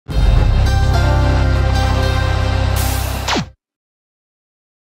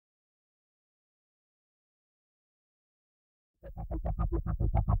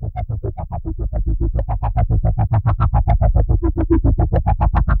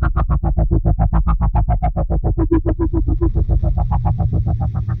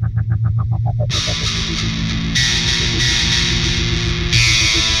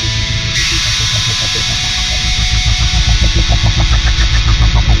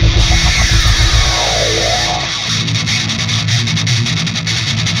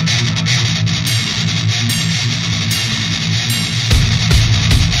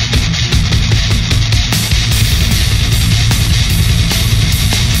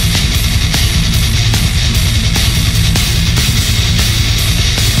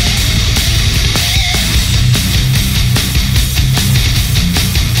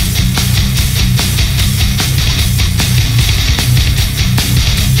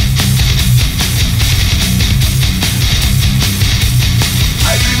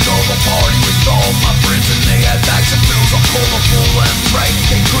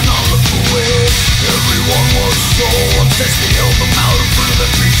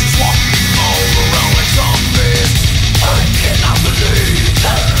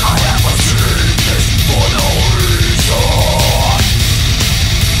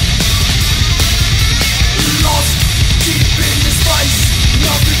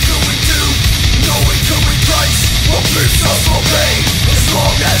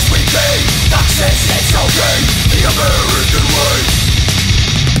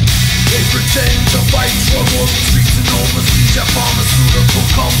pretend to fight trouble in streets and overseas. Our pharmaceutical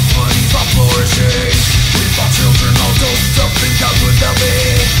companies are flourishing. With our children all doped up, think how good they'll be.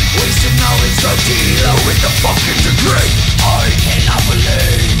 Wasting knowledge, drug dealer with the fucking degree. I cannot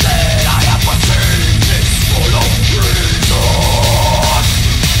believe that I have seen this full of reason.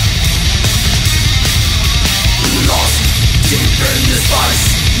 Lost deep in this vice,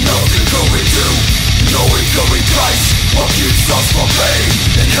 nothing can we do, no incoming price. What keeps us from pain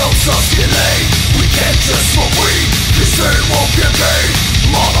and helps us get laid? We can't just smoke weed, cause they won't get paid,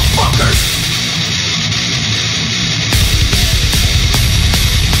 motherfuckers.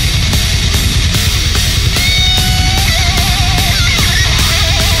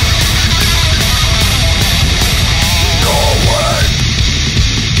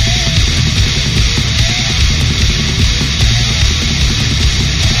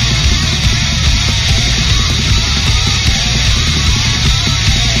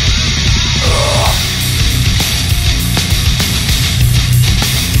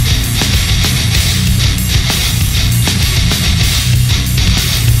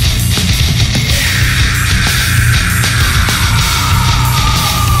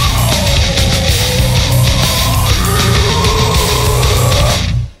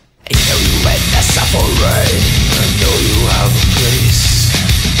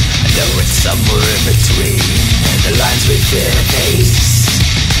 Somewhere in between, and the lines we fear to face.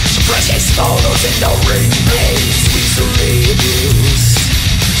 Precious photos in the ring place, easily abused.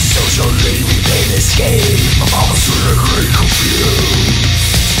 Socially we play this game, pharmaceutically confused.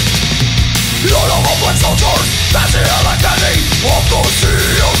 Load of blood soldiers, pass it out like candy. Walk those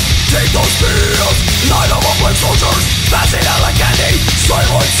fields, take those pills. Line of blood soldiers, pass it out.